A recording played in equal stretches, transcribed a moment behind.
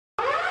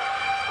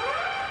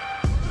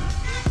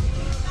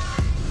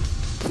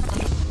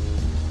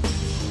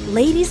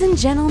Ladies and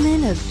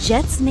gentlemen of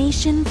Jets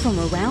Nation from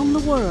around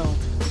the world,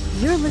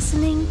 you're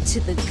listening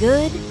to the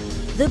Good,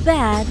 the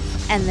Bad,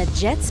 and the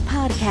Jets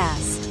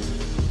podcast.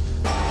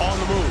 On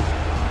the move.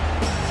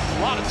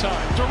 A lot of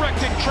time.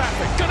 Directing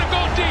traffic. Gonna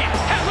go deep.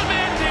 Has a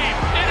man deep.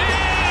 It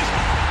is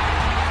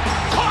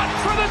caught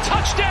for the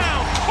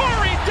touchdown.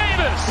 Corey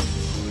Davis.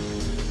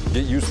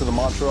 Get used to the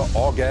mantra,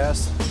 all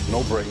gas,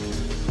 no brake.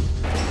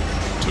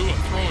 Tua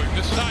throwing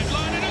the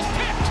sideline. It is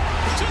picked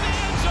to the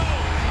end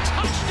zone.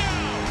 Touchdown.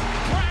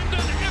 Brandon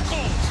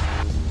Eccles.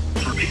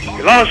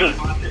 Lawson.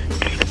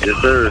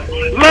 Yes, sir.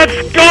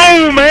 Let's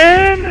go,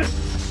 man!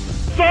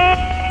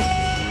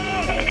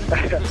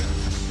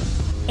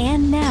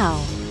 And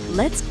now,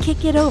 let's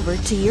kick it over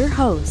to your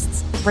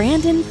hosts,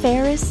 Brandon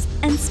Ferris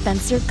and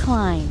Spencer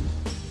Klein.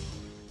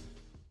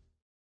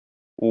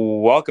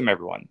 Welcome,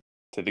 everyone,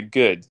 to the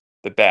Good,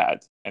 the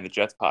Bad, and the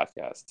Jets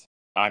podcast.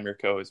 I'm your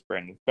co-host,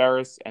 Brandon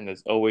Ferris, and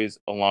as always,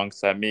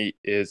 alongside me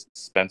is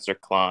Spencer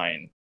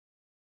Klein.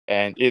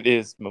 And it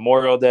is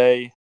Memorial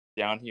Day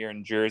down here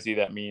in Jersey.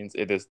 That means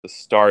it is the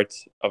start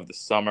of the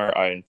summer.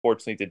 I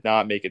unfortunately did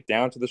not make it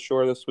down to the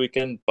shore this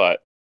weekend,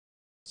 but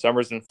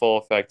summer's in full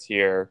effect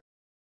here.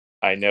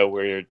 I know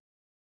we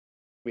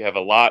have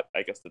a lot,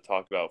 I guess, to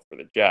talk about for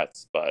the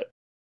Jets, but it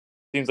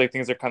seems like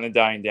things are kind of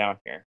dying down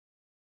here.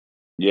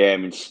 Yeah, I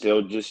mean,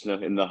 still just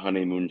in the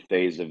honeymoon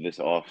phase of this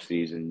off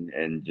season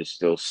and just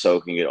still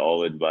soaking it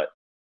all in. But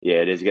yeah,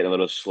 it is getting a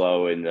little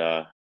slow, and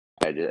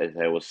as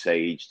I will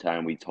say each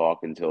time we talk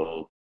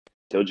until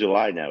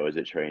July now is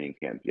a training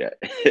camp yet.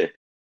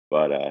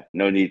 But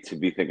no need to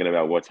be thinking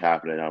about what's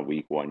happening on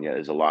week one yet.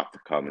 There's a lot to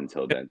come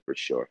until then for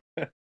sure.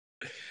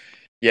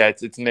 Yeah,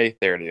 it's May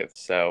 30th,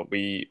 so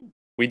we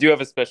do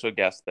have a special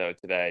guest though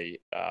today,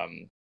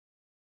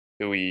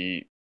 who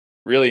we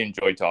really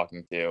enjoyed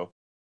talking to,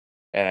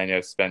 and I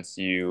know Spence,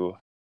 you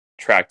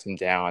tracked him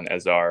down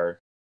as our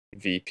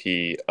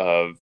VP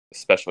of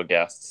special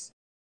guests,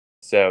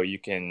 so you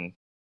can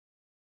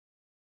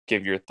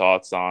give your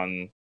thoughts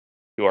on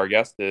who our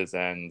guest is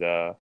and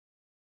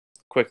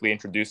quickly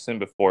introduce him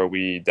before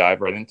we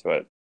dive right into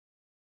it.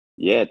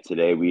 Yeah,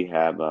 today we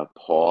have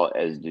Paul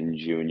Esden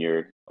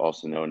Jr.,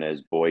 also known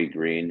as Boy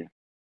Green,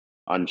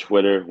 on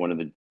Twitter, one of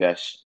the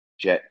best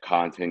Jet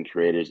content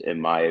creators, in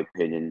my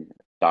opinion,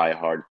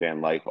 diehard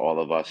fan like all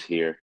of us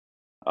here.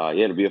 Yeah,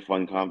 it'll be a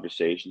fun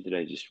conversation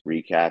today, just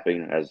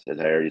recapping, as I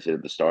already said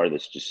at the start of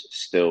this, just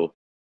still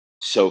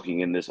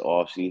soaking in this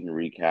offseason,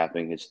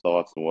 recapping his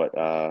thoughts and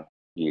what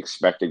he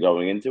expected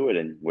going into it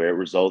and where it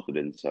resulted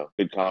in. So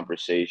good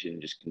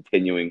conversation, just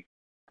continuing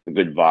the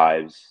good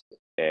vibes,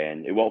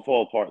 and it won't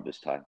fall apart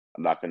this time.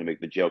 I'm not going to make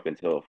the joke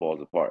until it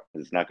falls apart,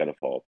 because it's not going to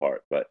fall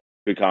apart, but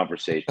good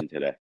conversation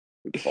today.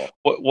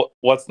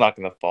 What's not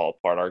going to fall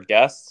apart? Our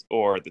guests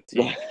or the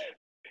team?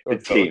 The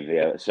team,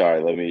 yeah.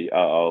 Sorry,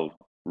 I'll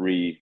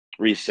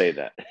re-say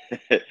that.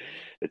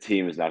 The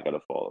team is not going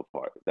to fall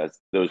apart. That's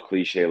those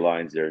cliche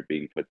lines that are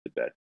being put to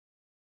bed.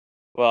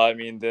 Well, I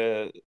mean,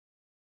 the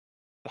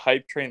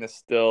hype train is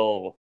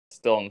still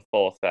in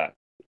full effect.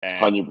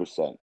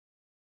 100%.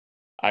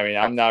 I mean,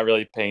 I'm not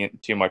really paying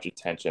too much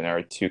attention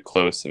or too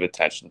close of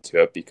attention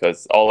to it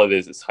because all it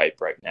is hype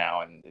right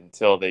now. And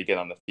until they get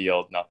on the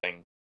field,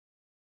 nothing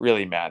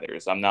really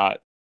matters. I'm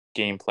not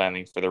game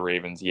planning for the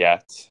Ravens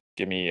yet.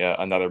 Give me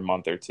another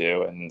month or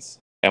two,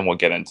 and we'll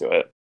get into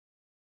it.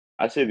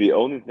 I'd say the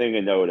only thing I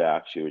know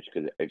actually, which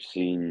because I've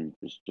seen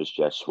just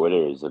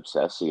Twitter is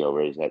obsessing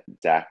over, is that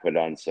Dak put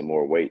on some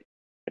more weight.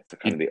 It's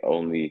kind of the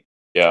only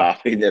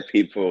topic that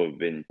people have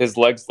been his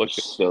legs look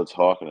still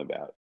talking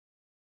about.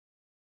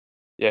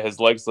 Yeah, his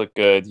legs look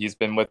good. He's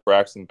been with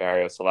Braxton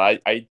Berrios a lot.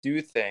 I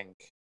do think,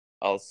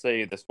 I'll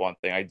say this one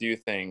thing, I do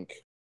think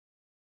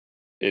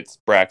it's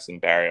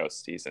Braxton Berrios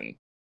season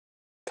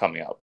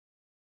coming up.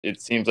 It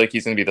seems like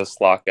he's going to be the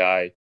slot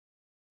guy,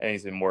 and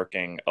he's been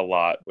working a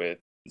lot with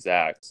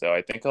Zach. So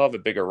I think he'll have a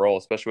bigger role,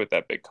 especially with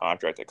that big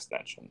contract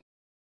extension.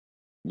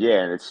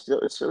 Yeah, and it's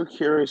so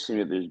curious to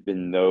me that there's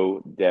been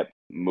no depth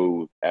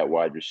move at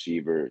wide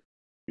receiver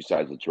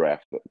besides the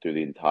draft through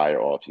the entire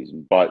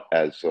offseason. But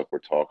as we're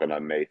talking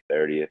on May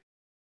 30th, the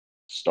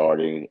start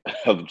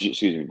of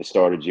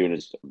June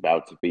is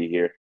about to be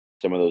here.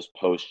 Some of those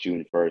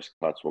post-June 1st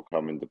cuts will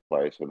come into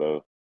play.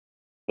 So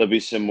there'll be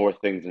some more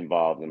things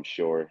involved, I'm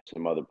sure.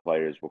 Some other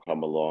players will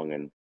come along,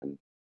 and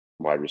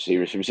wide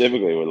receivers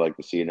specifically would like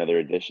to see another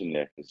addition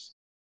there, because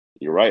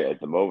you're right, at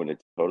the moment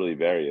it's totally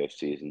Berrios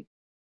season.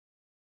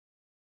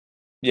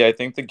 Yeah, I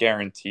think the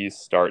guarantees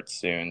start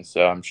soon,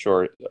 so I'm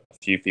sure a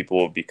few people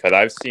will be cut.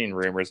 I've seen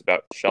rumors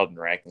about Sheldon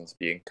Rankins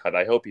being cut.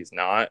 I hope he's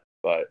not,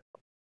 but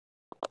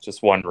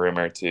just one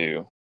rumor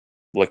to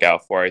look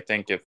out for. I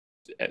think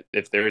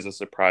if there is a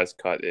surprise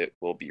cut, it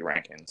will be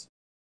Rankins.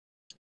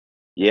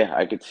 Yeah,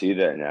 I could see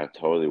that now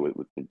totally with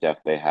the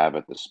depth they have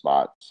at the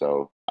spot.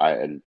 So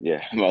I'm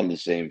on the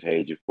same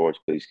page. Of course,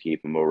 please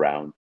keep them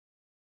around.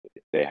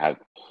 They have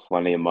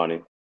plenty of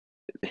money.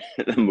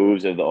 The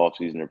moves of the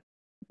offseason are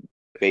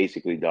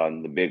basically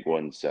done, the big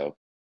ones. So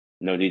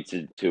no need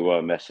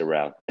to mess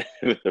around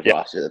with the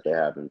roster that they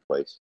have in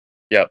place.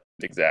 Yep,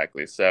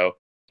 exactly. So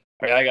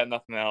I mean, I got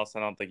nothing else. I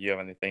don't think you have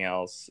anything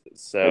else.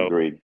 So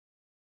Agreed.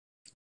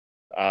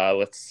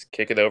 let's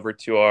kick it over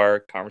to our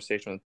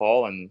conversation with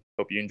Paul and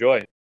hope you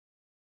enjoy.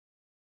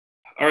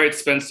 All right,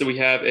 Spencer, we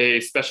have a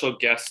special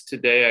guest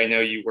today. I know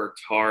you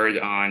worked hard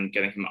on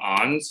getting him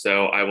on,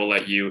 so I will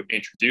let you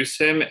introduce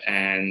him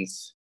and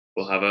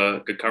we'll have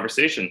a good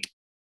conversation.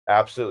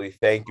 Absolutely.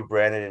 Thank you,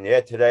 Brandon. And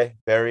yeah, today,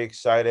 very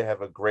excited.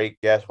 Have a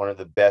great guest, one of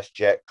the best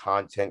Jet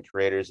content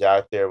creators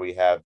out there. We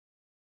have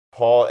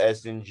Paul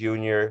Esden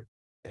Jr.,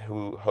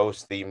 who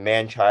hosts the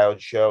Man-Child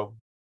Show,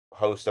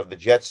 host of the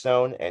Jet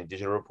Zone, and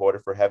digital reporter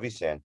for Heavy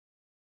Sand.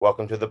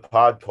 Welcome to the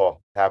pod,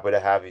 Paul. Happy to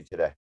have you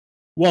today.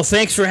 Well,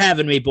 thanks for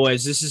having me,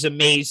 boys. This is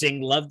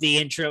amazing. Love the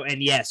intro.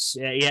 And yes,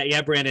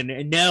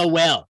 Brandon, know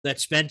well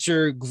that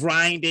Spencer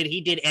grinded. He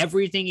did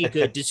everything he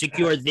could to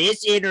secure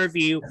this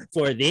interview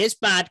for this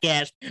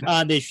podcast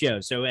on this show.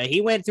 So he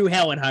went through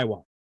hell and high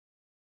water.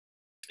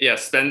 Yeah,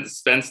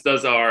 Spence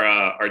does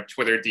our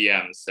Twitter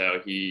DMs.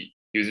 So he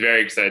was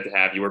very excited to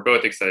have you. We're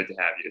both excited to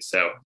have you.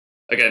 So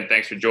again,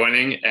 thanks for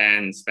joining.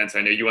 And Spence,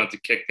 I know you want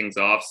to kick things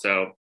off,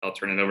 so I'll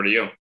turn it over to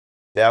you.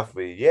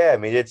 Definitely. Yeah. I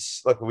mean,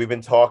 look, we've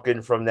been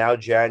talking from now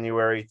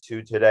January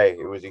to today.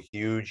 It was a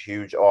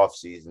huge off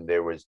season.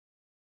 There was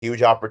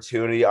huge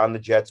opportunity on the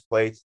Jets'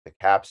 plates, the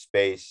cap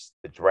space,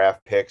 the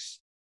draft picks,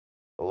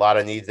 a lot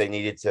of needs they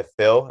needed to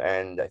fill.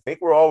 And I think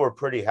we're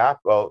pretty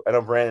happy. Well, I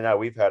know Brandon and I,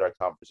 we've had our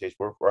conversation.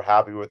 We're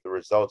happy with the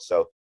results.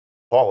 So,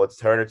 Paul, let's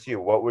turn it to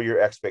you. What were your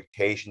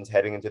expectations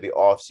heading into the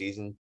off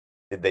season?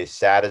 Did they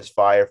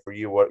satisfy for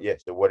you?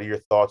 So what are your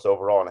thoughts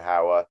overall on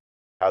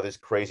how this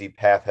crazy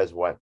path has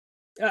went?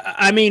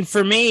 I mean,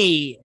 for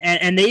me,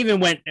 and they even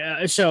went,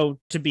 so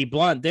to be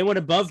blunt, they went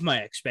above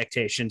my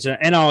expectations,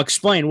 and I'll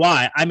explain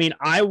why. I mean,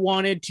 I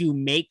wanted to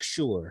make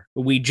sure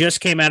we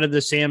just came out of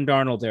the Sam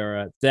Darnold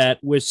era, that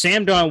with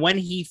Sam Darnold, when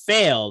he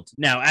failed,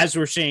 now, as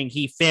we're saying,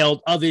 he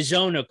failed of his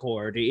own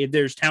accord.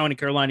 There's talent in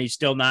Carolina, he's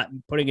still not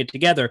putting it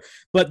together,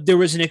 but there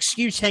was an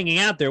excuse hanging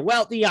out there.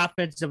 Well, the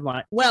offensive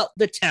line, well,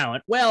 the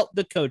talent, well,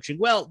 the coaching,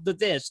 well, the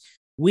this.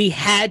 We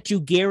had to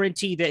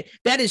guarantee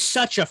that is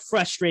such a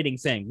frustrating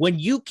thing when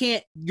you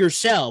can't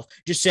yourself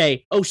just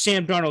say, oh,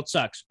 Sam Darnold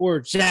sucks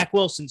or Zach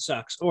Wilson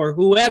sucks or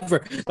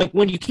whoever. Like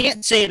when you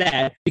can't say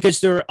that because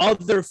there are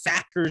other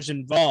factors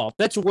involved.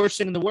 That's the worst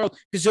thing in the world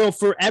because there'll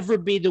forever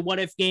be the what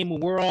if game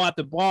when we're all at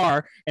the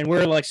bar and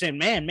we're like saying,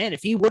 man,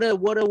 if he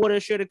woulda,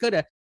 shoulda,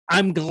 coulda.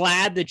 I'm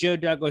glad that Joe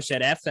Douglas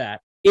said F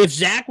that. If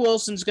Zach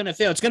Wilson's going to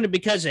fail, it's going to be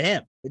because of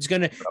him.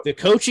 The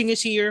coaching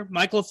is here.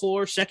 Michael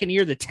LaFleur, second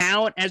year, the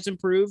talent has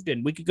improved,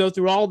 and we could go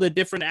through all the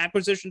different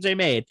acquisitions they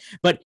made.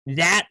 But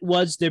that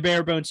was the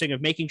bare bones thing of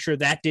making sure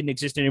that didn't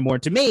exist anymore.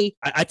 To me,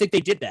 I think they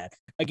did that.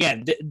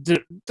 Again,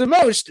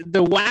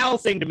 the wow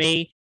thing to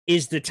me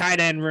is the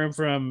tight end room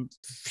from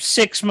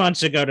 6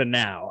 months ago to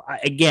now.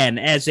 Again,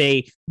 as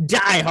a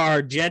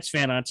diehard Jets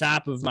fan, on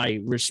top of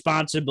my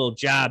responsible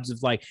jobs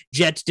of like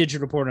Jets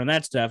digital reporter and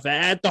that stuff,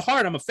 at the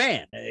heart, I'm a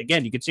fan.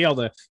 Again, you can see all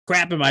the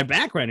crap in my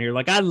background here.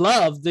 Like I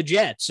love the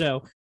Jets.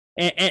 So,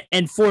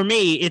 and for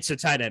me, it's a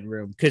tight end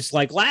room because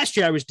like last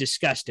year I was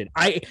disgusted.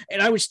 I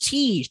was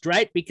teased,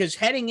 right? Because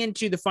heading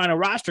into the final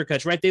roster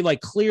cuts, right? They like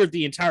cleared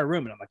the entire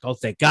room. And I'm like, oh,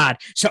 thank God,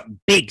 something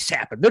big's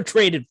happened. They're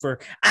traded for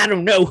I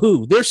don't know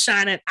who. They're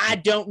signing I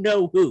don't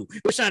know who.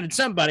 They're signing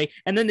somebody.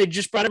 And then they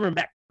just brought everyone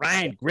back.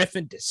 Ryan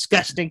Griffin,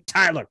 disgusting.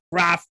 Tyler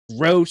Kroft,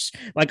 gross.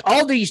 Like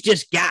all these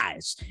just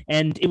guys.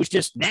 And it was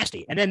just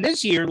nasty. And then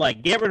this year,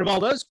 like get rid of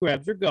all those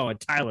crabs. We're going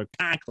Tyler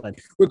Conklin.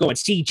 We're going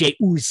CJ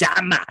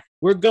Uzama.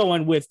 We're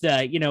going with,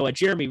 a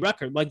Jeremy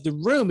Rucker. Like the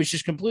room is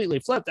just completely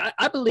flipped.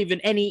 I believe in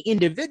any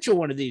individual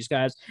one of these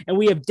guys, and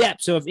we have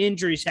depth. So if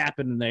injuries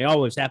happen, and they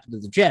always happen to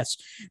the Jets,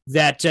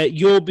 that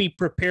you'll be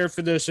prepared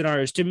for those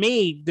scenarios. To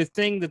me, the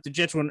thing that the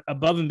Jets went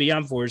above and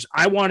beyond for is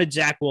I wanted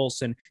Zach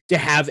Wilson to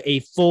have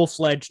a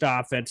full-fledged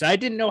offense. I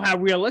didn't know how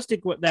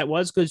realistic that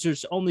was because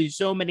there's only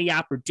so many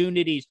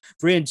opportunities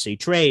for NC,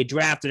 trade,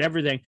 draft, and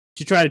everything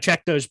to try to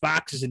check those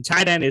boxes, and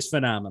tight end is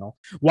phenomenal.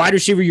 Wide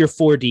receiver, you're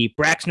 4 deep.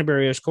 Braxton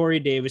Berrios,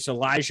 Corey Davis,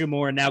 Elijah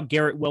Moore, and now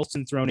Garrett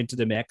Wilson thrown into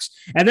the mix.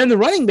 And then the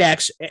running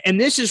backs,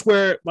 and this is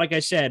where, like I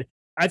said,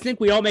 I think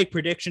we all make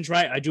predictions,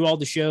 right? I do all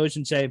the shows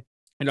and say,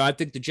 I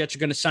think the Jets are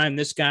going to sign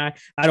this guy.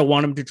 I don't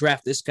want them to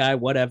draft this guy,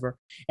 whatever.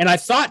 And I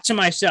thought to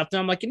myself,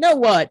 I'm like, you know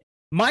what?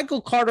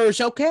 Michael Carter is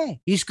okay.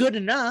 He's good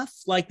enough.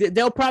 Like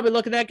they'll probably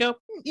look at that and go,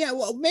 yeah,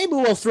 well, maybe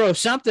we'll throw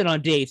something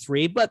on day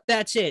 3, but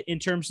that's it in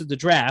terms of the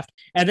draft.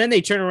 And then they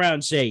turn around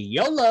and say,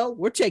 YOLO,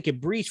 we're taking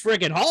Breece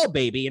friggin' Hall,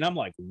 baby. And I'm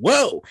like,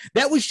 whoa,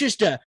 that was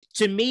just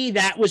to me,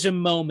 that was a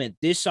moment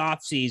this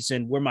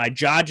offseason where my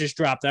jaw just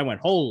dropped. I went,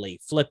 holy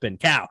flipping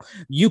cow.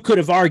 You could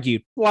have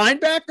argued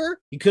linebacker.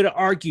 You could have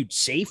argued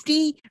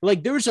safety.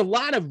 Like there was a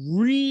lot of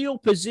real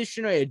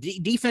position,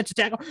 defensive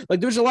tackle.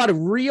 Like there's a lot of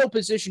real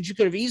positions you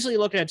could have easily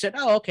looked at and said,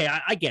 oh, okay,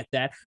 I get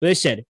that. But they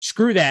said,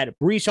 screw that.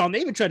 Breece Hall. They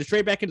even tried to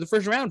trade back into the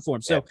first round for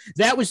him. So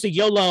that was the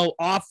YOLO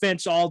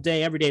offense all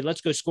day, every day.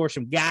 Let's go score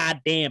some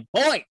goddamn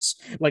points.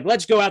 Like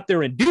let's go out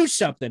there and do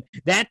something.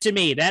 That to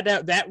me, that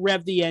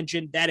revved the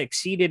engine. That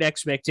exceeded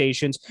exceeded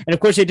expectations. And of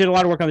course, they did a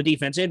lot of work on the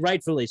defense, and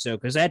rightfully so,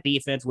 because that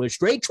defense was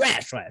straight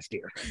trash last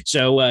year.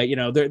 So,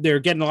 they're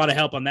getting a lot of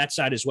help on that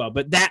side as well.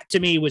 But that, to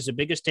me, was the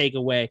biggest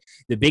takeaway.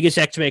 The biggest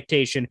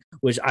expectation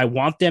was I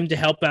want them to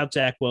help out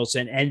Zach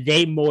Wilson, and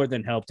they more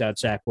than helped out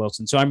Zach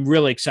Wilson. So I'm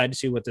really excited to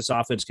see what this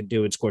offense can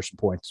do and score some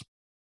points.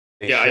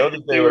 I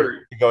think they were.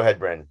 Go ahead,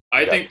 Brandon.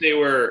 I think they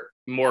were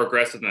more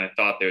aggressive than I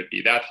thought they would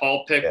be. That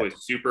Hall pick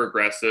was super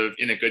aggressive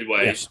in a good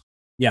way. Yes.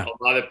 Yeah.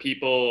 A lot of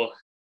people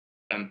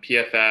on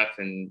PFF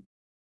and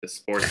the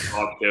sports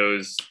talk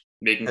shows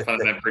making fun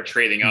of them for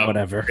trading up,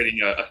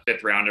 trading a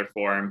fifth rounder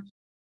for him.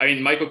 I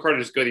mean, Michael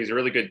Carter's good. He's a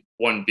really good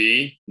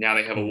 1B. Now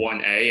they have a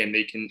 1A, and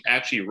they can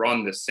actually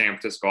run the San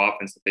Francisco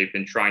offense that they've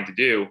been trying to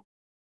do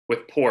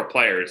with poor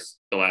players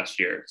the last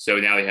year. So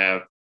now they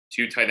have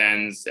 2 tight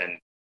ends and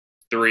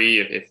 3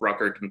 if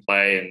Rucker can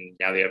play, and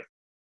now they have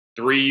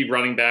 3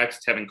 running backs.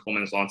 Tevin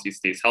Coleman, as long as he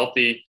stays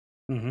healthy.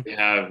 Mm-hmm. They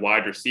have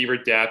wide receiver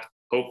depth.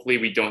 Hopefully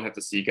we don't have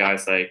to see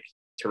guys like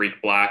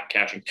Tariq Black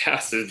catching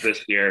passes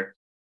this year.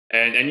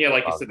 And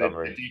like you said,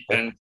 the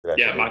defense,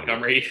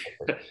 Montgomery.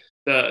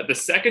 The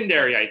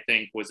secondary, I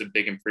think, was a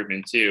big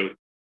improvement too.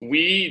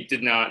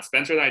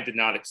 Spencer and I did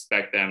not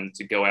expect them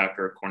to go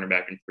after a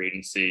cornerback in free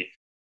agency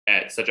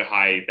at such a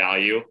high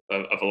value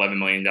of $11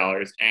 million.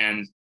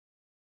 And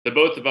the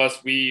both of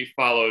us, we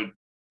followed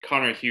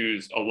Connor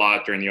Hughes a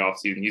lot during the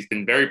offseason. He's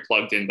been very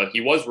plugged in, but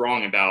he was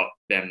wrong about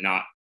them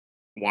not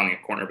wanting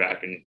a cornerback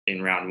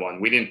in round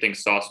 1. We didn't think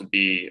Sauce would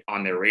be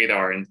on their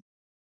radar. And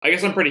I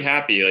guess I'm pretty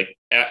happy. Like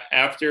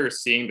after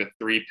seeing the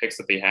 3 picks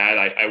that they had,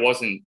 I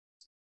wasn't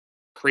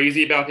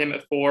crazy about him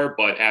at 4,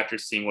 but after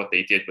seeing what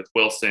they did with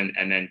Wilson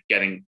and then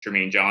getting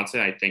Jermaine Johnson,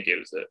 I think it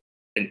was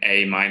an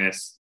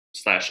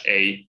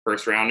A-/A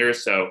first rounder.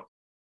 So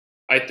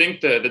I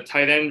think the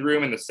tight end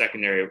room and the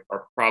secondary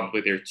are probably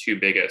their 2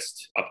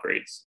 biggest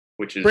upgrades,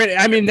 which is. Brandon,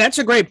 I mean, that's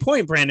a great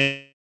point,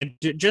 Brandon.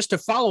 Just to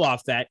follow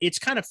off that, it's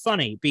kind of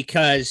funny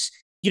because,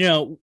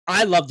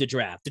 I love the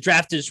draft. The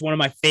draft is one of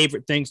my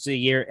favorite things of the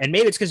year. And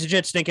maybe it's because the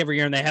Jets stink every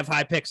year and they have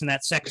high picks and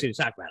that's sexy to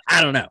talk about.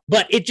 I don't know.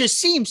 But it just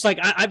seems like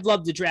I've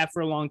loved the draft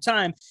for a long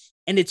time.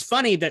 And it's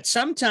funny that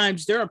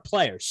sometimes there are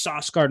players.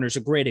 Sauce Gardner's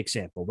a great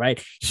example,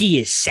 right? He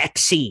is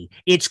sexy.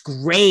 It's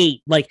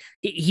great. Like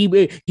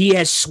he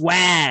has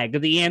swag,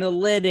 the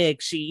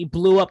analytics. He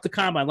blew up the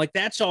combine. Like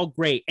that's all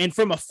great. And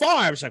from afar,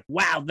 I was like,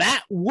 wow,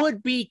 that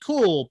would be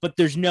cool. But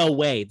there's no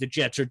way the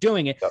Jets are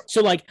doing it. Yep.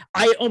 So like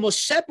I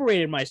almost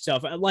separated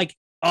myself. Like,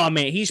 oh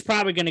man, he's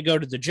probably going to go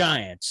to the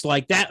Giants.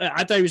 Like that.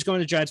 I thought he was going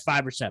to the Giants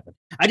 5 or 7.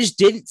 I just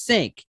didn't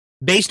think.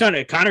 Based on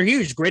it, Connor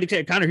Hughes, great.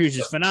 Connor Hughes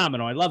is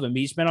phenomenal. I love him.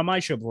 He's been on my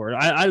show before.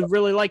 I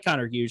really like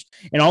Connor Hughes.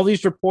 And all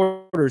these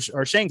reporters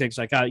are saying things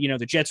like,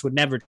 the Jets would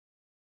never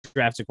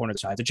draft a corner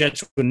side. The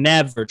Jets would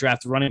never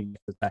draft a running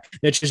back.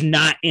 That's just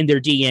not in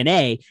their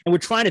DNA. And we're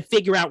trying to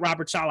figure out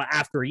Robert Saleh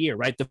after a year,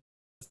 right? The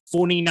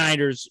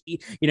 49ers,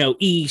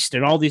 East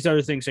and all these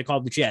other things they call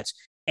the Jets.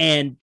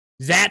 And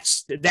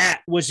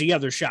that was the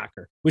other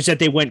shocker, was that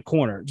they went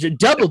corner.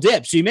 Double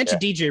dip. So you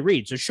mentioned DJ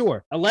Reed. So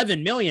sure,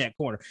 $11 million at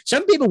corner.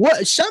 Some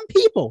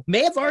people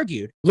may have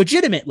argued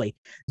legitimately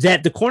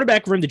that the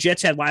cornerback room the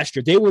Jets had last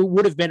year, they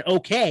would have been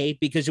okay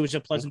because it was a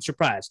pleasant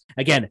surprise.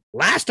 Again,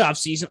 last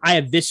offseason, I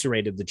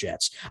eviscerated the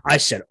Jets. I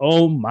said,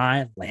 oh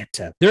my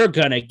Lanta, they're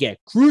going to get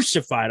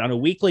crucified on a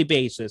weekly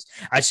basis.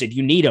 I said,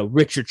 you need a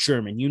Richard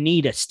Sherman. You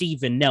need a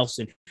Steven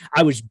Nelson.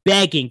 I was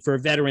begging for a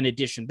veteran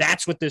addition.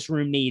 That's what this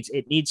room needs.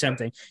 It needs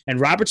something. And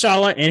Robert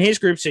Saleh and his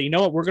group said, you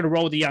know what, we're going to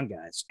roll with the young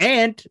guys.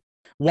 And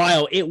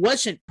while it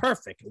wasn't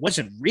perfect, it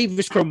wasn't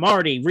Revis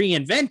Cromartie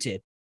reinvented.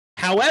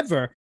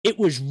 However, it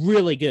was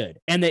really good.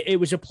 And it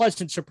was a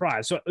pleasant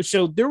surprise.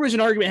 So there was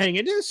an argument heading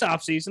into this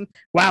offseason.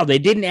 Wow, they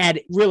didn't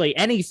add really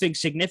anything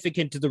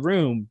significant to the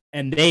room,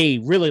 and they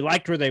really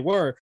liked where they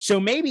were. So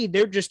maybe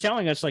they're just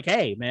telling us like,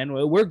 hey, man,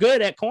 we're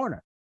good at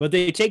corner. But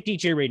they take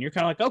DJ Reed, and you're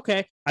kind of like,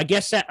 okay, I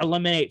guess that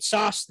eliminates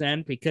Sauce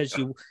then, because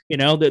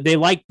they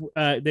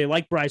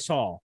like Bryce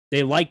Hall.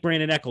 They like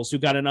Brandon Eccles, who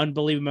got an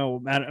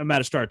unbelievable amount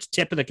of starts.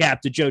 Tip of the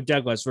cap to Joe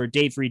Douglas for a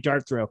day-free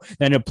dart throw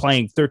that ended up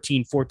playing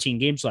 13, 14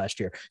 games last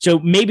year. So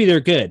maybe they're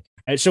good.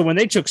 And so when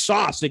they took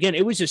Sauce, again,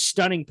 it was a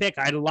stunning pick.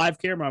 I had a live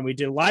camera on. We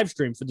did a live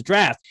stream for the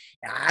draft.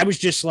 I was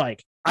just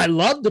like, I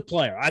love the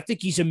player. I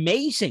think he's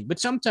amazing. But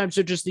sometimes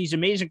they're just these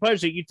amazing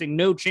players that you think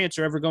no chance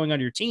are ever going on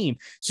your team.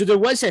 So there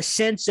was a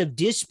sense of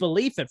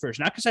disbelief at first.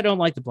 Not because I don't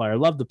like the player. I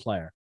love the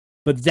player.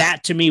 But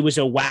that, to me, was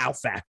a wow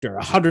factor,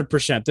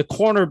 100%. The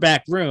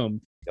cornerback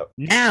room. Yep.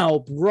 Now,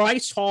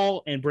 Bryce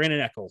Hall and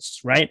Brandon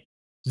Eccles, right?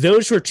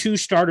 Those were 2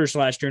 starters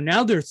last year.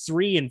 Now they're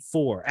 3 and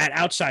 4 at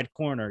outside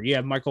corner. You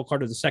have Michael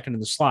Carter II in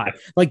the slot.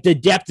 Like, the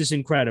depth is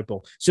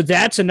incredible. So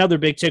that's another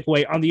big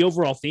takeaway on the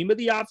overall theme of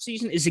the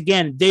offseason is,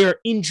 again, they are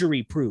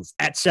injury-proof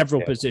at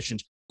several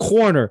positions.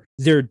 Corner,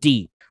 they're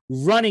deep.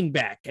 Running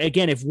back,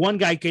 again, if one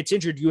guy gets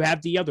injured, you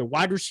have the other.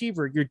 Wide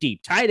receiver, you're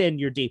deep. Tight end,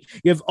 you're deep.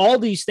 You have all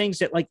these things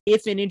that, like,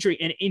 if an injury,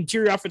 and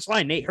interior offensive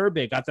line, Nate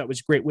Herbig, I thought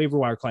was a great waiver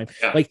wire claim.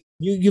 Yeah. Like,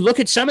 you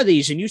look at some of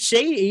these and you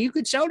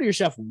could say to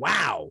yourself,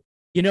 wow,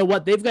 you know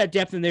what? They've got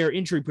depth and they're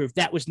injury proof.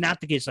 That was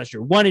not the case last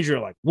year. One injury,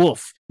 like,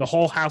 woof, the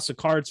whole house of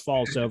cards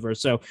falls over.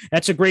 So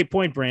that's a great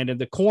point, Brandon.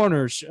 The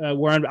corners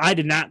I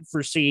did not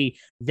foresee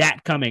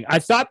that coming. I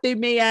thought they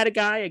may add a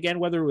guy, again,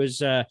 whether it was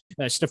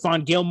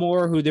Stephon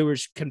Gilmore, who there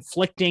was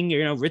conflicting,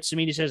 Ritz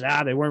Samini says,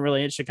 they weren't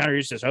really interested.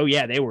 Connor says, oh,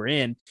 yeah, they were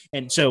in.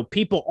 And so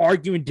people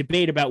argue and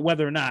debate about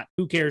whether or not,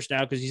 who cares now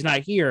because he's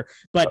not here.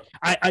 But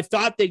I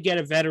thought they'd get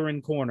a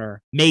veteran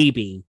corner,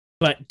 maybe.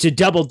 But to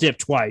double dip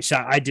twice,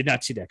 I did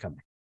not see that coming.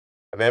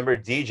 I remember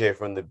DJ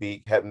from the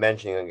beat kept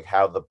mentioning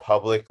how the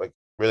public, like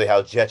really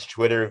how Jets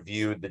Twitter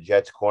viewed the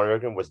Jets corner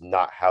was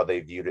not how they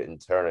viewed it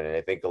internally. And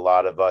I think a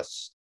lot of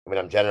us,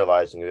 I'm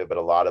generalizing it, but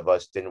a lot of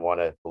us didn't want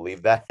to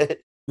believe that.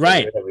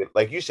 Right.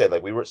 Like you said,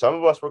 some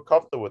of us were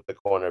comfortable with the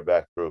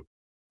cornerback group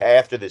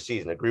after the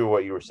season. I agree with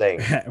what you were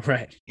saying.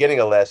 Right. Beginning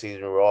of last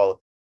season, we were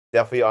all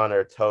definitely on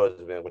our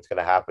toes about what's going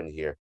to happen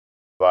here.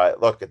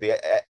 But look, at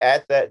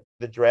the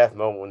draft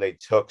moment when they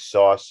took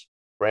Sauce,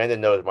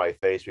 Brandon knows my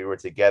face. We were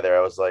together.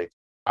 I was like,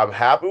 I'm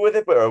happy with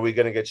it, but are we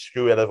going to get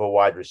screwed out of a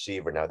wide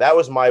receiver now? That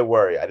was my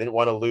worry. I didn't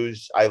want to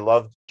lose. I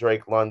loved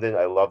Drake London.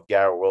 I loved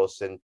Garrett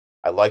Wilson.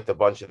 I liked a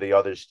bunch of the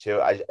others too.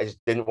 I just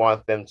didn't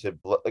want them to,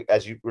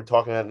 as you were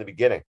talking about in the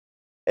beginning,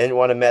 I didn't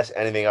want to mess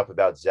anything up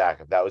about Zach.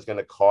 If that was going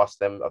to cost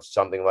them of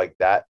something like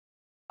that,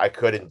 I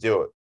couldn't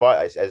do it.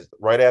 But as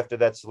right after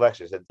that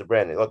selection, I said to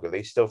Brandon, look, if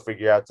they still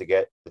figure out to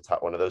get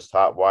one of those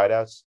top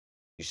wideouts,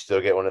 you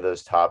still get one of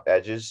those top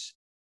edges,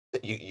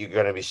 you're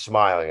going to be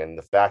smiling. And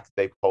the fact that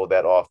they pulled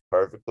that off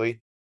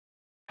perfectly,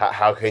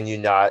 how can you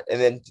not?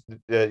 And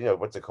then,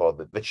 what's it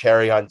called? The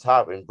cherry on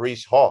top, and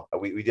Breece Hall.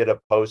 We did a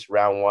post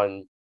round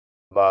one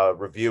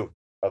review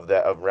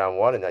of round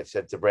one. And I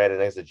said to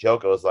Brandon, as a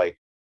joke, I was like,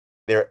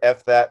 their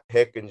F that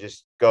pick and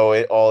just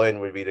go all in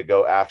would be to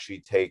go actually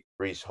take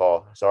Breece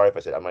Hall. Sorry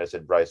if I might have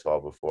said Bryce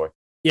Hall before.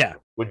 Yeah.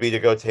 Would be to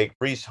go take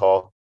Breece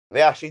Hall.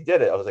 They actually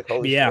did it. I was like,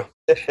 holy shit.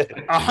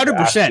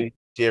 100%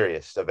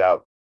 serious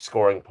about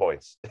scoring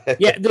points.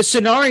 Yeah, the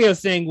scenario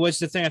thing was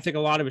the thing I think a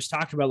lot of us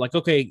talked about, like,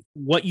 okay,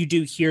 what you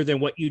do here, then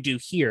what you do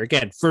here.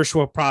 Again, first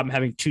world problem,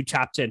 having 2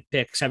 top 10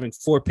 picks, having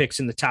 4 picks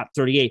in the top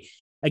 38.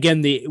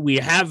 Again, we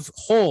have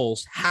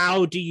holes.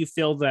 How do you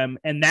fill them?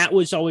 And that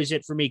was always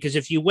it for me. Because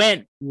if you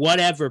went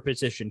whatever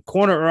position,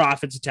 corner or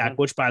offensive tackle,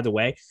 which, by the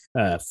way,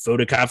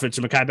 photo confidence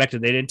and Mekhi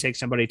Becton, they didn't take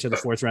somebody to the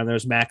 4th round. There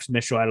was Max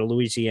Mitchell out of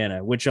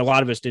Louisiana, which a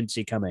lot of us didn't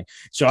see coming.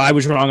 So I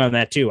was wrong on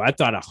that too. I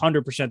thought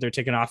 100% they're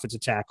taking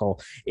offensive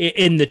tackle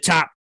in the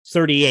top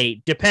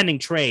 38, depending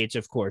trades,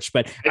 of course.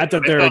 But I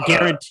thought they're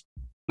guaranteed.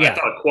 Yeah. I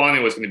thought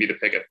Kwanu was going to be the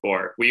pick at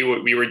 4. We were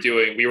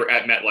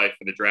at MetLife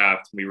for the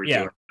draft. We were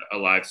doing a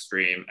live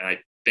stream, and I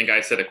think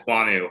I said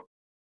Kwanu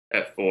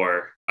at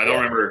 4. I don't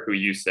remember who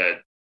you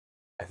said.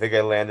 I think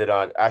I landed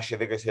on. Actually, I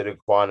think I said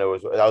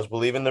Kwanu. I was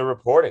believing the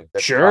reporting.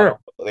 Sure.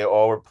 They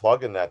all were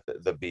plugging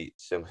the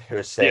beats, and they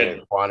were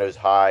saying Kwanu's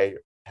high,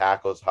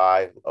 tackles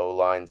high,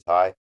 O-line's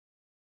high.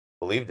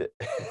 Believed it.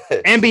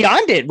 And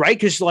beyond it, right?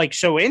 Because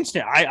so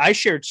instant. I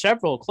shared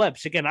several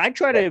clips. Again, I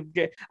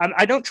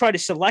don't try to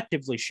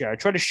selectively share. I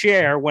try to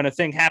share when a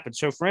thing happens.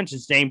 So for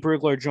instance, Dane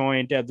Brugler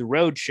joined the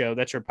Road Show.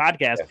 That's her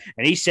podcast. Yeah.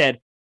 And he said,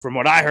 from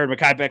what I heard,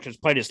 Mekhi Becton's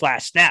played his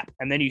last snap.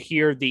 And then you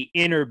hear the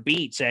inner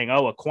beat saying,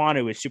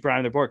 Kwanu is super high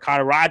on the board.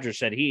 Connor Rogers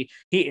said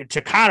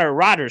Connor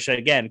Rogers said,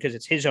 again, because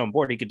it's his own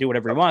board, he could do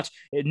whatever he wants.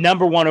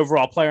 Number 1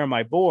 overall player on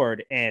my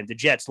board, and the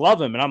Jets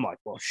love him. And I'm like,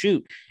 well,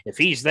 shoot, if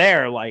he's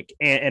there,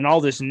 and all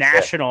this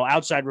national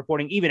outside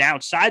reporting, even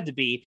outside the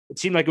beat, it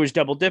seemed like it was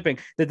double dipping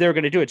that they're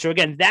going to do it. So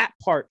again, that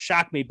part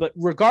shocked me. But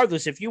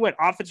regardless, if you went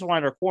offensive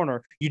line or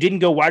corner, you didn't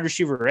go wide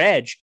receiver or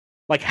edge.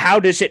 How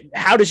does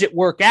it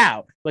work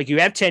out? You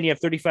have 10, you have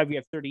 35, you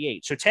have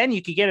 38. So 10,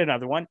 you could get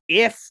another one.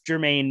 If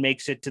Jermaine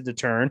makes it to the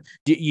turn,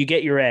 you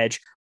get your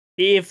edge.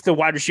 If the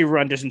wide receiver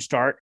run doesn't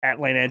start,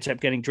 Atlanta ends up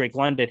getting Drake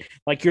London.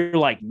 You're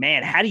like,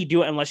 man, how do you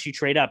do it unless you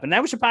trade up? And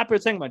that was a popular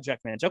thing about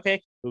Jack Vance.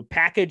 Okay, we'll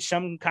package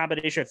some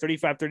combination of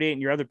 35, 38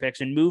 in your other picks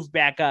and move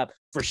back up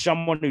for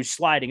someone who's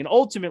sliding. And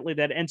ultimately,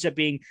 that ends up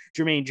being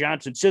Jermaine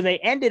Johnson. So they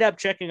ended up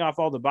checking off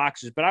all the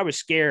boxes, but I was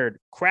scared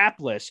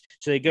crapless.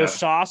 So they go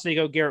Sauce, they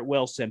go Garrett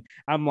Wilson.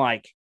 I'm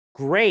like,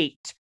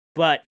 great.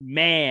 But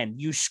man,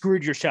 you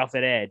screwed yourself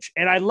at edge.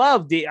 And I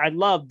love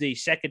the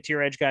second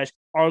tier edge guys,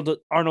 Arnold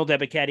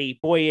Ebiketie,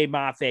 Boye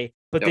Mafe,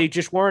 but they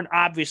just weren't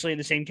obviously in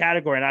the same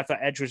category. And I thought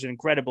edge was an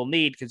incredible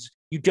need because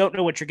you don't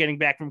know what you're getting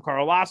back from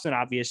Carl Lawson,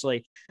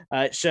 obviously.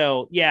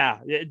 To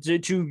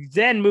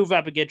then move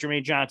up and get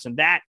Jermaine Johnson,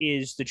 that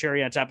is the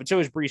cherry on top. And so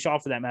is Breece Hall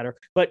for that matter.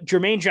 But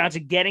Jermaine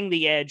Johnson getting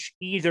the edge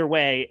either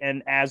way.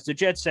 And as the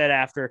Jets said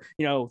after,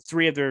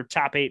 3 of their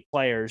top 8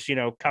 players,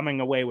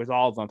 coming away with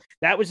all of them.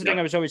 That was the thing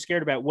I was always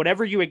scared about.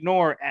 Whatever you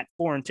ignore at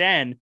 4 and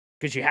 10,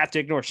 because you have to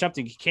ignore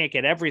something. You can't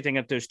get everything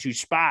at those 2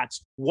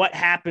 spots. What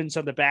happens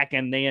on the back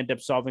end? They end up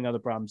solving other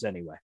problems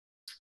anyway.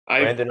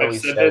 I've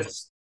said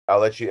this. I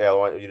want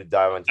you to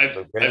dive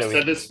into I've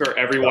said this for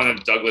every one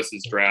of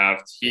Douglas's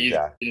draft. He's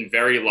been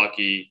very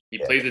lucky. He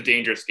plays a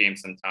dangerous game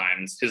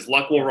sometimes. His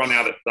luck will run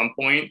out at some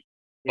point,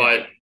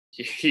 but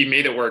he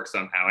made it work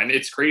somehow. And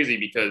it's crazy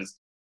because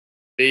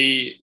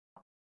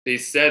they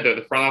said that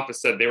the front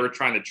office said they were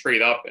trying to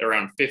trade up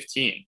around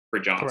 15 for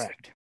Johnson.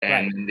 Correct.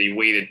 And they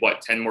waited,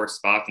 10 more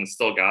spots and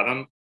still got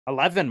him?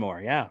 11 more,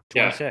 yeah,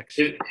 26.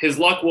 Yeah. His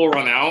luck will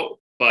run out,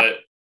 but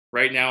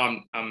right now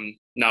I'm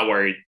not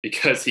worried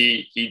because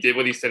he did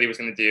what he said he was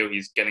going to do.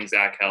 He's getting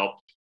Zach help.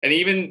 And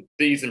even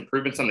these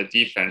improvements on the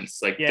defense,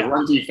 the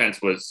run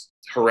defense was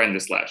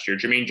horrendous last year.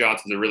 Jermaine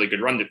Johnson's a really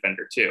good run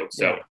defender too.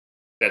 So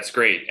that's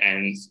great.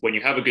 And when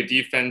you have a good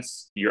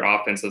defense, your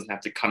offense doesn't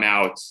have to come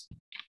out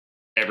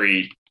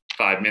every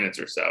 5 minutes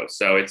or so.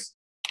 So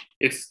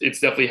it's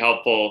definitely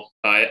helpful.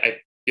 I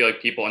feel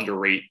like people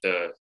underrate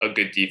a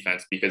good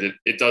defense because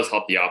it does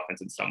help the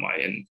offense in some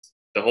way. And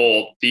the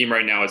whole theme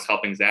right now is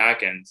helping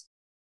Zach. And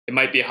it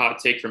might be a hot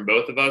take from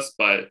both of us,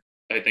 but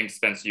I think,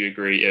 Spence, you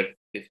agree.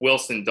 If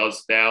Wilson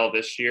does fail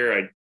this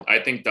year, I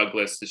think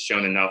Douglas has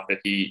shown enough that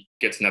he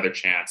gets another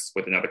chance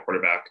with another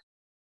quarterback.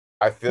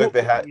 I feel like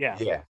they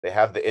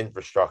have the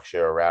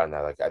infrastructure around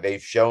that. Like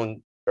they've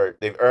shown, or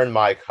they've earned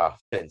my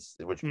confidence,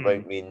 which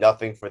might mean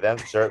nothing for them.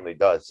 Certainly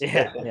does.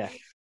 Yeah.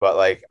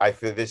 But I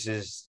feel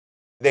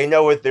they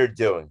know what they're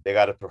doing. They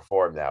got to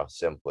perform now.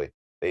 Simply,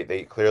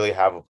 they clearly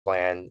have a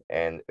plan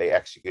and they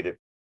execute it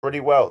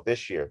pretty well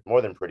this year,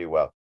 more than pretty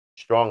well,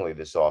 strongly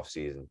this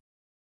offseason.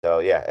 So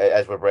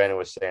as what Brandon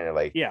was saying,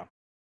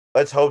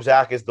 let's hope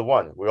Zach is the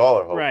one. We all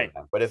are hoping. Right.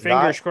 That. But if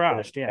fingers not,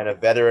 crossed, and a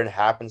veteran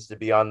happens to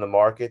be on the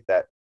market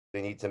that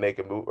they need to make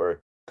a move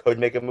or could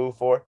make a move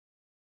for,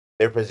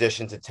 they're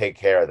positioned to take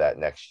care of that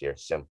next year.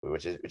 Simply,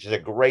 which is a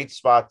great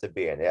spot to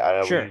be in. I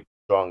know we use a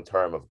strong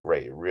term of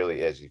great. It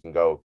really is. You can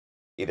go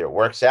either it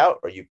works out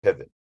or you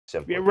pivot.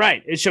 Simply.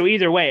 Right. So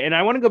either way, and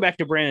I want to go back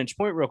to Brandon's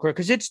point real quick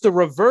because it's the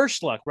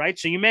reverse luck, right?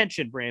 So you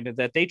mentioned, Brandon,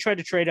 that they tried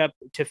to trade up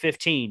to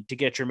 15 to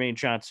get Jermaine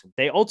Johnson.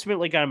 They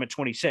ultimately got him at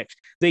 26.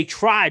 They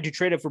tried to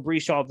trade up for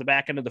Brees Hall at the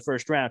back end of the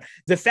first round.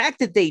 The fact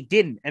that they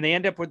didn't, and they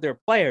end up with their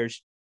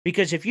players,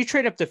 because if you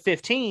trade up to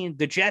 15,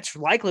 the Jets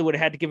likely would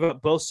have had to give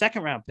up both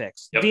second-round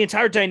picks. Yep. The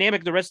entire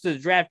dynamic, the rest of the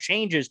draft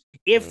changes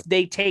if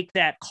they take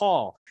that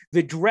call.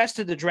 The rest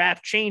of the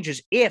draft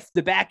changes if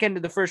the back end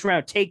of the first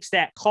round takes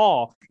that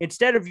call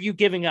instead of you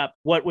giving up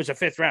what was a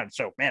fifth round.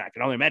 So, man, I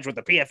can only imagine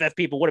what the PFF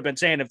people would have been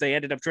saying if they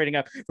ended up trading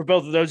up for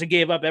both of those and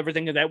gave up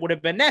everything that would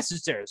have been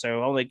necessary.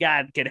 So only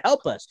God can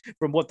help us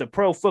from what the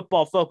pro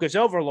football focus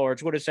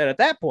overlords would have said at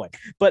that point.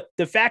 But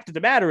the fact of the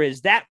matter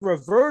is that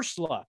reverse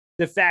luck,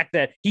 the fact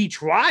that he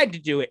tried to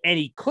do it and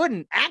he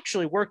couldn't,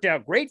 actually worked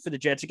out great for the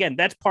Jets. Again,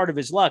 that's part of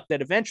his luck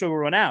that eventually will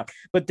run out,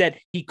 but that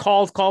he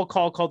called.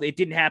 It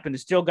didn't happen and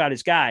still got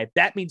his guy.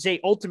 That means they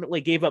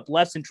ultimately gave up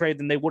less in trade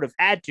than they would have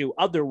had to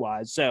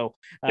otherwise. So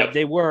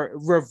they were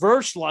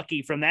reverse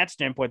lucky from that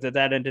standpoint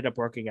that ended up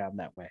working out in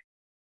that way.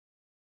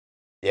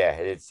 Yeah,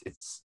 it's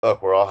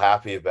look, we're all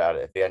happy about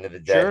it. At the end of the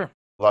day,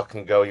 luck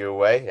can go your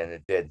way, and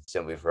it did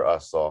simply for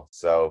us all.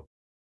 So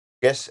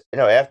guess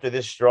after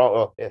this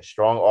strong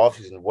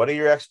offseason, what are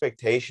your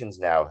expectations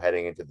now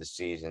heading into the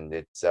season?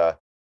 It's I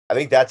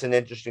think that's an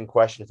interesting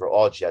question for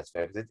all Jets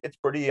fans. It's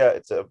pretty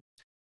it's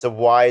a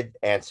wide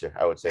answer,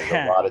 I would say.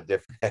 There's a lot of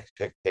different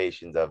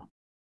expectations of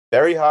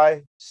very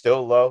high,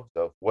 still low.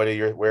 So where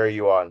are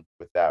you on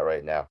with that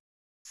right now?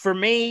 For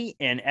me,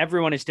 and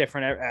everyone is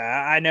different.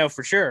 I know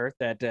for sure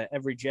that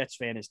every Jets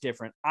fan is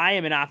different. I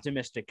am an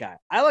optimistic guy.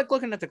 I like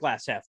looking at the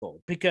glass half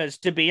full because,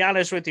 to be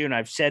honest with you, and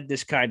I've said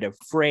this kind of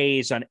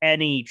phrase on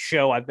any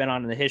show I've been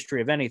on in the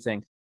history of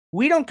anything,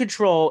 we don't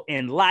control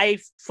in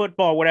life,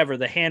 football, whatever,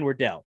 the hand we're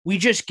dealt. We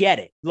just get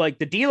it. Like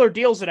the dealer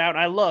deals it out,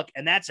 and I look,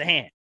 and that's a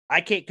hand.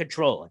 I can't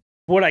control it.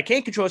 What I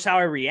can't control is how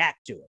I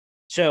react to it.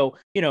 So,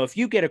 if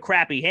you get a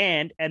crappy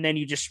hand and then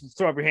you just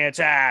throw up your hands,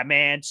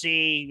 man,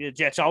 see, the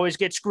Jets always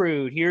get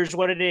screwed. Here's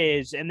what it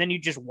is. And then you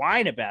just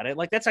whine about it.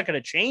 Like, that's not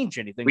going to change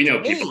anything. We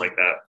know people like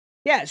that.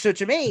 Yeah. So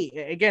to me,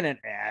 again,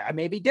 I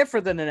may be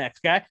different than the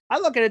next guy. I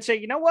look at it and say,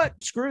 you know what?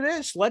 Screw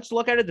this. Let's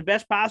look at it the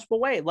best possible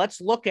way.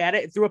 Let's look at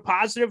it through a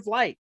positive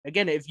light.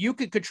 Again, if you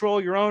could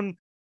control your own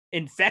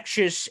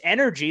infectious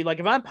energy, like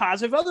if I'm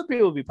positive, other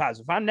people will be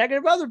positive. If I'm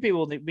negative, other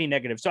people will be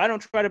negative. So I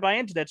don't try to buy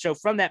into that. So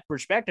from that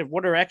perspective,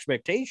 what are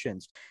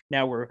expectations?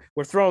 Now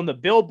we're throwing the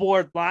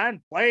billboard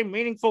line, play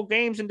meaningful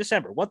games in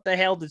December. What the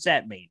hell does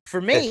that mean?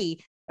 For me,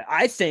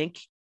 I think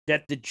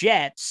that the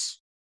Jets,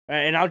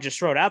 and I'll just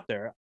throw it out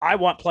there, I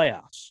want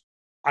playoffs.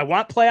 I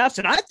want playoffs,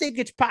 and I think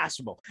it's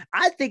possible.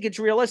 I think it's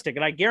realistic,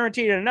 and I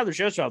guarantee it in another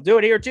show, so I'll do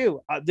it here too.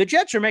 The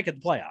Jets are making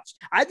the playoffs.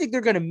 I think they're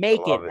going to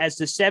make it as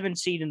the 7th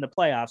seed in the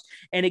playoffs.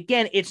 And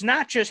again, it's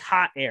not just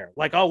hot air.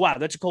 Like, oh, wow,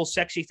 that's a cool,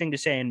 sexy thing to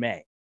say in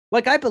May.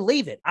 Like, I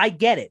believe it. I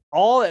get it.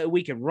 All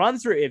we can run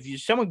through. If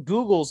someone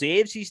Googles the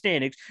AFC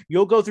standings,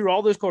 you'll go through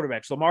all those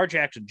quarterbacks: Lamar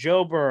Jackson,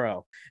 Joe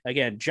Burrow,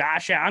 again,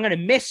 Josh Allen. I'm going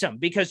to miss them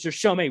because there's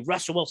so many: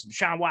 Russell Wilson,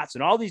 Deshaun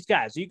Watson, all these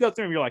guys. So you go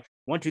through them, you're like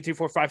 1, 2, 3,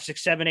 4, 5,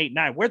 6, 7, 8,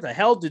 9. Where the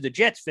hell do the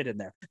Jets fit in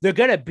there? They're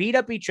going to beat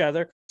up each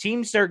other.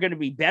 Teams that are going to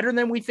be better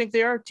than we think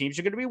they are. Teams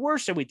are going to be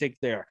worse than we think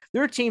they are.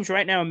 There are teams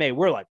right now in May.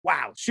 We're like,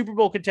 wow, Super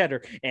Bowl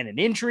contender, and an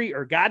injury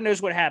or God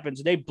knows what happens,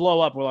 and they blow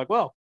up. We're like,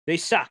 well, they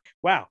suck.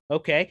 Wow.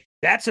 Okay.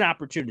 That's an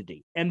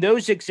opportunity. And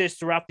those exist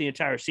throughout the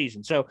entire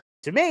season. So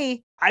to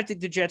me, I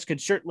think the Jets can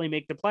certainly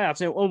make the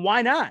playoffs. And well,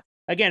 why not?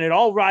 Again, it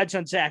all rides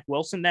on Zach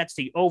Wilson. That's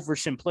the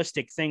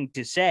oversimplistic thing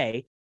to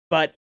say.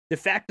 But the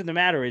fact of the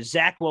matter is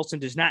Zach Wilson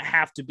does not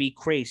have to be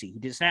crazy. He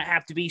does not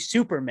have to be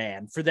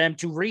Superman for them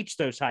to reach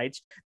those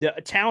heights. The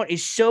talent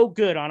is so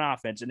good on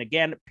offense. And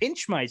again,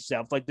 pinch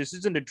myself like this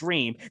isn't a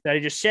dream that I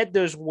just said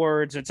those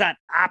words. It's not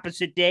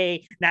opposite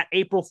day, not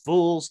April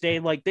Fool's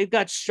Day. Like they've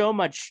got so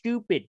much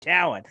stupid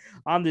talent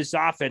on this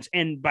offense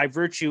and by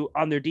virtue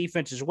on their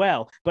defense as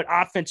well. But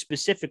offense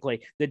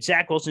specifically, that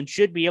Zach Wilson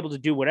should be able to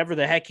do whatever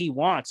the heck he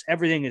wants.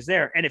 Everything is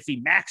there. And if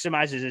he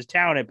maximizes his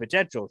talent and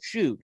potential,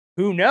 shoot,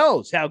 who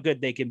knows how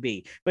good they can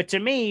be. But to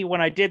me, when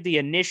I did the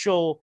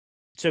initial,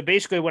 so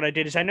basically what I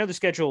did is I know the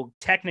schedule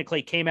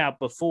technically came out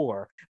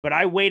before, but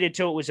I waited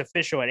till it was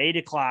official at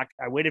 8:00.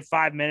 I waited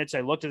 5 minutes.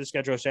 I looked at the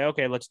schedule and said,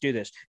 okay, let's do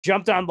this.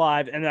 Jumped on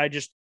live and I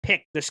just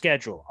picked the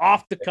schedule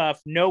off the cuff,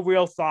 no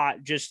real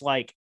thought, just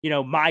like,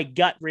 my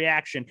gut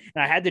reaction.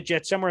 And I had the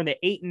Jets somewhere in the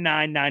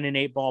 8-9,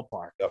 9-8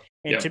 ballpark. Yep.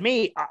 And to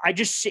me, I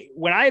just see,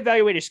 when I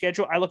evaluate a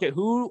schedule, I look at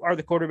who are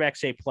the quarterbacks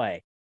they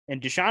play. And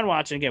Deshaun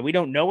Watson, again, we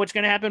don't know what's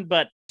going to happen,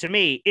 but to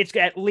me, it's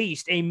at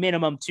least a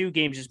minimum 2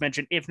 games as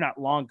mentioned, if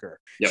not longer.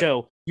 Yep.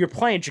 So you're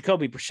playing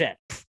Jacoby Brissett.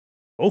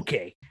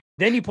 Okay.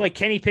 Then you play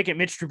Kenny Pickett,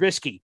 Mitch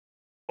Trubisky.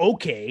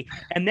 Okay.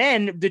 And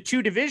then the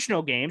 2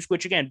 divisional games,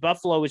 which again,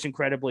 Buffalo is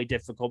incredibly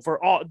difficult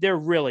for all. They're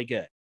really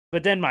good.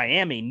 But then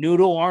Miami,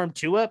 noodle arm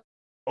Tua.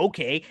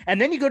 Okay.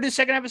 And then you go to the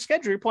second half of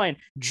schedule. You're playing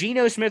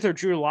Geno Smith or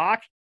Drew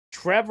Lock,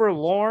 Trevor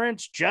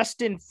Lawrence,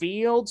 Justin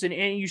Fields, and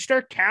you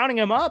start counting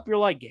them up. You're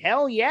like,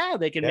 hell yeah,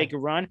 they can make a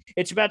run.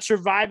 It's about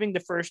surviving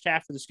the first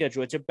half of the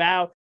schedule. It's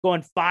about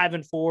going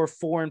 5-4,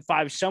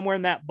 4-5, somewhere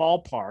in that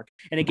ballpark.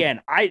 And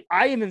again, I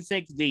even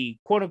think the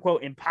quote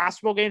unquote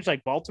impossible games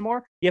like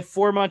Baltimore, you have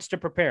 4 months to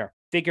prepare.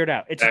 Figure it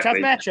out. It's a tough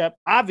matchup,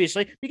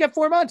 obviously. You got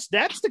 4 months.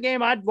 That's the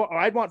game I'd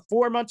want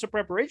 4 months of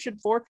preparation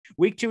for.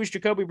 Week 2 is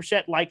Jacoby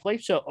Brissett likely.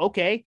 So,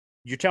 okay,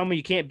 you're telling me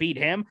you can't beat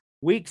him.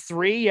 Week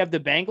 3, you have the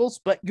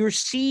Bengals, but your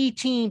C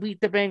team beat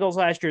the Bengals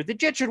last year. The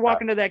Jets should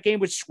walk into that game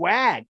with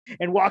swag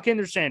and walk in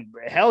there saying,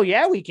 hell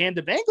yeah, we can.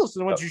 The Bengals are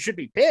the ones who should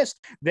be pissed.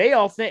 They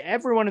all think,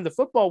 everyone in the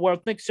football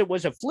world thinks it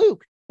was a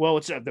fluke. Well,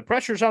 it's the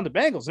pressure's on the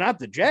Bengals, not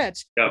the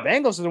Jets. The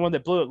Bengals are the one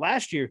that blew it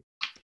last year.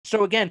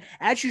 So again,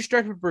 as you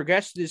start to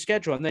progress through the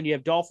schedule, and then you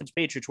have Dolphins,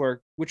 Patriots,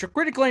 which are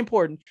critically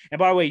important. And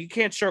by the way, you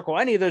can't circle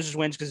any of those as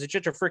wins because the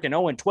Jets are freaking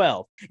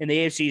 0-12 in the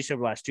AFC East over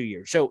the last 2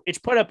 years. So it's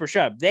put up or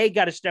shove. They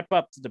got to step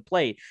up to the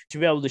plate to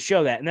be able to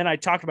show that. And then I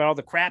talked about all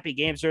the crappy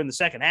games during the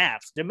second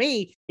half. To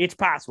me, it's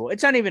possible.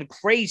 It's not even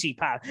crazy.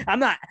 I'm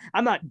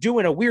not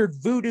doing a weird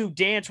voodoo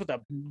dance with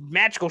a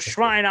magical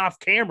shrine off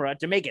camera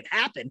to make it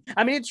happen.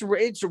 I mean,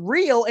 it's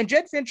real, and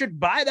Jet fans should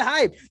buy the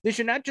hype. They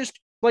should not just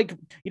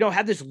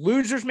have this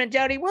loser's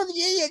mentality. Well,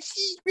 yeah,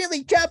 she's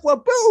really tough. Well,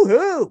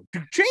 boo-hoo.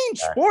 Change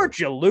sports,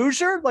 you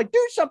loser.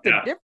 Do something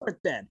different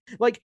then.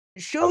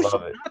 Show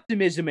some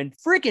optimism and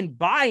freaking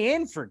buy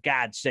in, for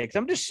God's sakes.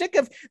 I'm just sick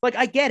of,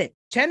 I get it.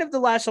 10 of the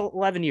last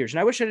 11 years, and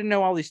I wish I didn't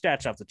know all these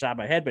stats off the top of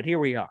my head, but here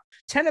we are.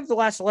 10 of the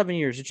last 11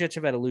 years, the Jets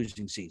have had a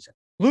losing season.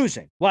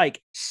 Losing,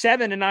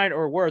 7-9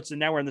 or worse, and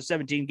now we're in the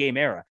 17-game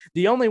era.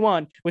 The only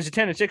one was a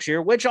 10-6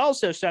 year, which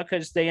also sucked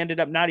because they ended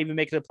up not even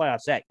making the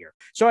playoffs that year.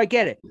 So I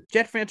get it.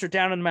 Jet fans are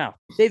down in the mouth.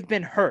 They've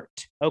been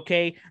hurt,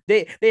 okay?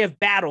 They have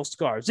battle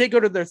scars. They go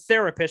to their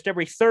therapist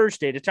every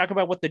Thursday to talk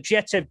about what the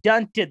Jets have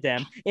done to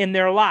them in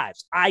their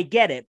lives. I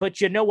get it, but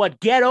you know what?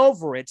 Get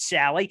over it,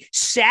 Sally.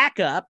 Sack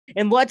up,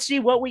 and let's see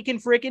what we can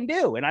freaking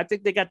do. And I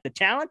think they got the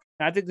talent.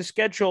 And I think the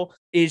schedule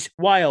is,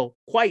 while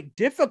quite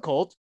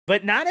difficult,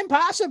 but not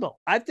impossible.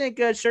 I think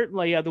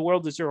certainly the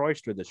world is their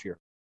oyster this year.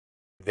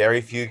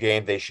 Very few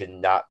games they should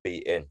not be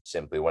in,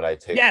 simply when I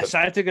take. Yes,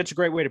 I think that's a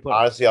great way to put it.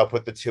 Honestly, I'll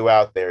put the 2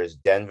 out there is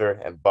Denver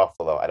and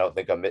Buffalo. I don't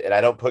think and I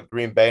don't put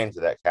Green Bay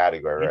into that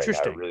category right now.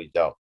 I really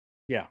don't.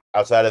 Yeah.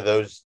 Outside of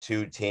those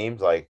 2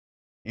 teams,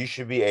 you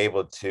should be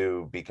able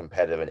to be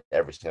competitive in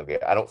every single game.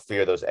 I don't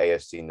fear those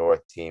AFC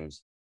North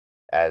teams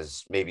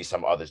as maybe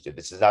some others do.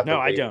 This is not the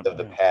Ravens of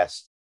the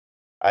past.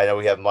 I know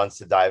we have months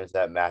to dive into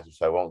that matchup,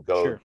 so I won't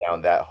go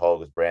down that hole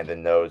because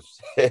Brandon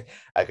knows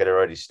I could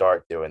already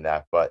start doing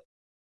that. But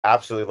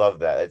absolutely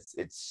love that.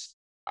 It's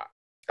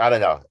I don't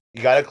know.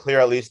 You got to clear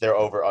at least they're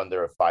over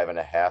under a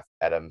 5.5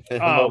 at a minimum.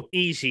 Oh,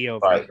 easy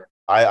over. But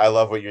I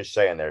love what you're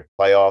saying there.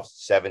 Playoffs,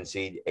 7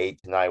 seed,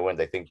 8 to 9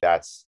 wins. I think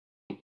that's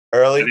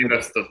early. I think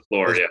that's the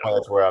floor. Yeah,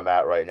 that's where I'm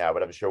at right now.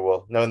 But I'm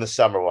sure in the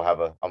summer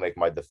I'll make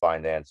my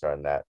defined answer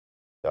on that.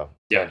 So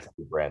thank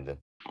you, Brandon.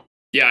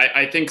 Yeah,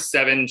 I think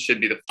 7 should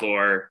be the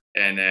floor,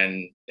 and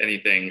then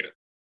anything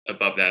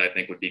above that I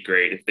think would be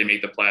great. If they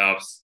make the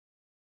playoffs,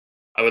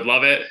 I would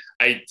love it.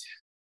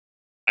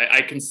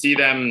 I can see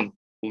them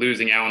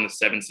losing out on the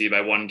 7 seed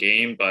by 1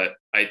 game, but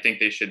I think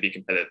they should be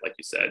competitive, like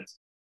you said.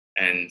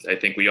 And I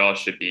think we all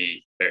should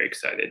be very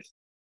excited.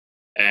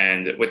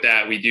 And with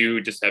that, we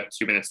do just have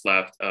 2 minutes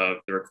left of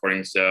the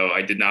recording. So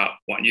I did not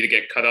want you to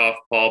get cut off,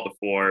 Paul,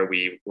 before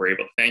we were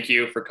able to thank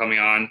you for coming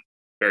on.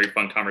 Very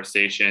fun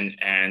conversation.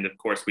 And of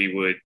course, we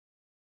would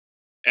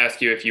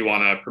ask you if you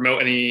want to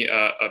promote any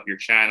of your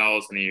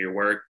channels, any of your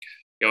work.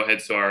 Go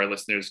ahead so our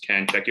listeners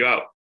can check you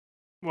out.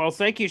 Well,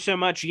 thank you so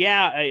much.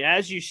 Yeah,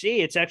 as you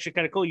see, it's actually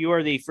kind of cool. You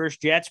are the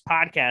first Jets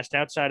podcast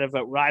outside of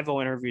rival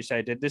interviews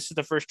I did. This is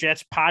the first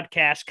Jets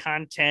podcast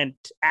content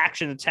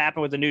action that's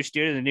happened with the new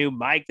studio, the new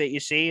mic that you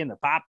see, and the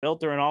pop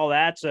filter and all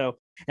that. So,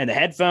 and the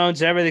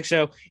headphones, everything.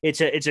 So it's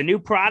a new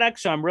product.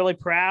 So I'm really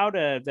proud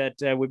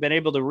that we've been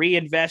able to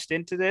reinvest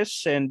into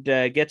this and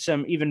get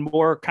some even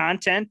more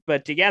content.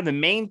 But yeah, the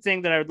main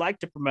thing that I would like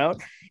to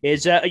promote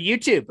is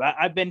YouTube.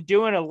 I've been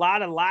doing a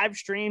lot of live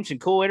streams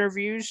and cool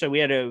interviews. So we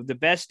had the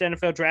best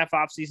NFL draft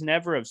offseason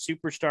ever of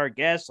superstar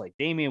guests like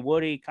Damian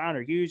Woody,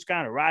 Connor Hughes,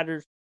 Connor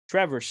Rodgers,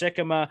 Trevor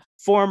Sikkema,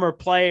 former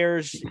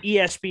players,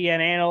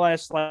 ESPN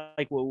analysts. Well,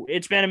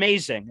 it's been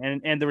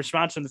amazing. And the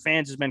response from the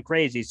fans has been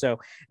crazy. So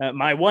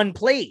my one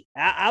plea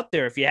out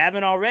there, if you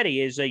haven't already,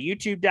 is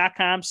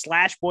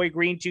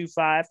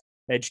youtube.com/boygreen25.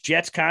 It's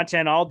Jets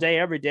content all day,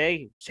 every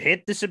day.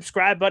 Hit the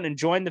subscribe button and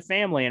join the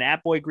family and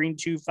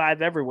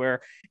 @boygreen25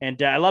 everywhere.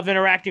 And I love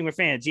interacting with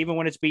fans, even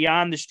when it's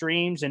beyond the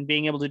streams and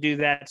being able to do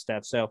that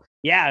stuff. So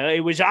yeah,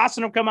 it was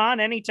awesome to come on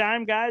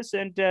anytime, guys.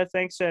 And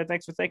thanks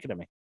for thinking of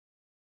me.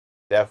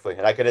 Definitely.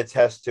 And I can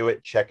attest to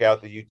it. Check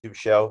out the YouTube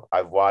show.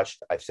 I've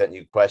watched, I've sent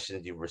you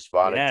questions. You've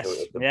responded to it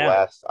with the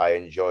blast. I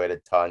enjoy it a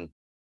ton.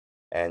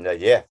 And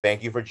yeah,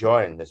 thank you for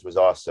joining. This was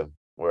awesome.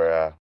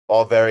 We're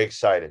all very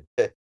excited.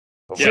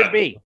 Should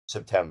be.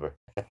 September.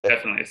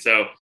 Definitely.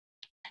 So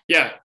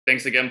yeah,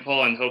 thanks again,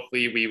 Paul. And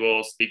hopefully we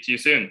will speak to you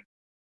soon.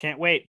 Can't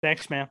wait.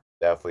 Thanks, man.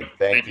 Definitely.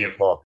 Thank you,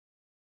 Paul.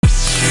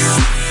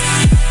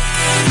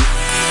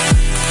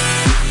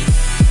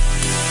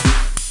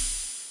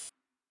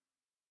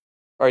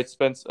 All right,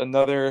 Spence,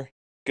 another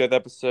good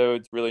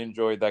episode. Really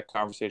enjoyed that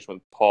conversation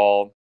with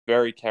Paul.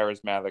 Very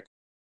charismatic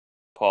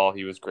Paul.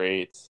 He was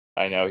great.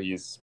 I know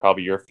he's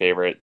probably your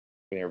favorite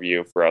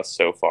interview for us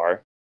so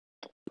far.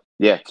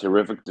 Yeah,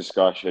 terrific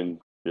discussion.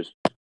 Just,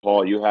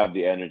 Paul, you have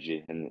the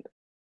energy. And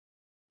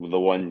the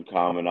one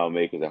comment I'll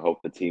make is I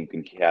hope the team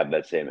can have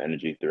that same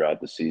energy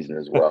throughout the season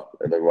as well.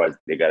 Otherwise,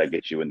 they got to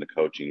get you in the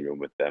coaching room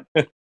with them.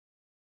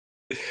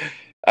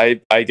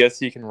 I guess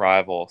he can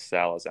rival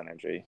Salah's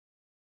energy.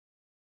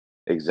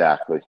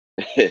 Exactly.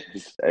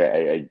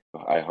 I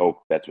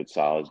hope that's what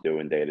Salah's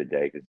doing day to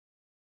day, because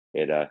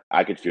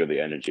I could feel the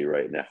energy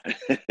right now.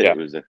 Yeah. It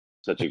was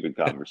such a good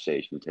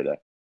conversation today.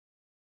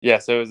 Yeah,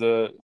 so it was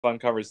a fun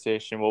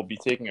conversation. We'll be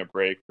taking a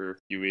break for a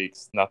few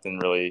weeks. Nothing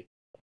really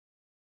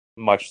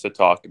much to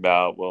talk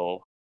about.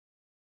 We'll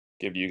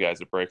give you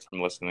guys a break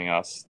from listening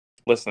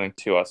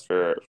to us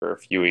for a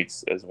few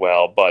weeks as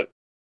well. But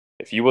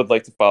if you would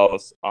like to follow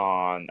us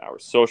on our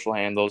social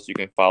handles, you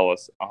can follow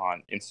us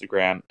on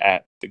Instagram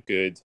at The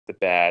Good, The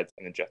Bad,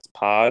 and The Jets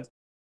Pod.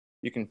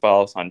 You can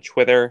follow us on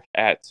Twitter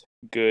at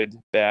Good,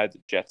 Bad,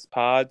 Jets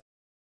Pod.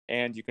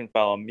 And you can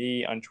follow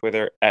me on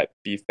Twitter at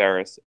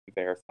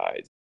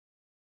BFerrisVerified.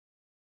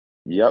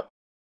 Yep.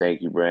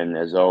 Thank you, Brandon.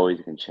 As always,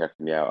 you can check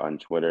me out on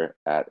Twitter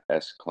at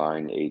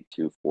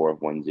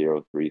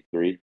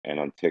sklein8241033 and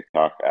on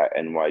TikTok at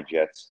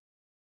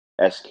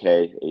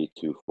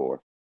NYJetsSK824.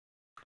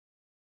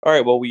 All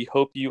right, well, we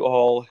hope you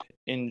all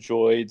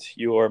enjoyed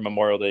your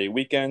Memorial Day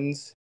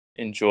weekends.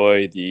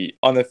 Enjoy the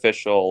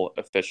official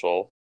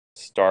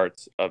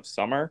start of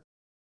summer,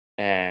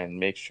 and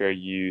make sure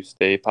you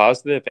stay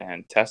positive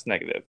and test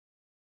negative.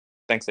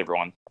 Thanks,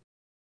 everyone.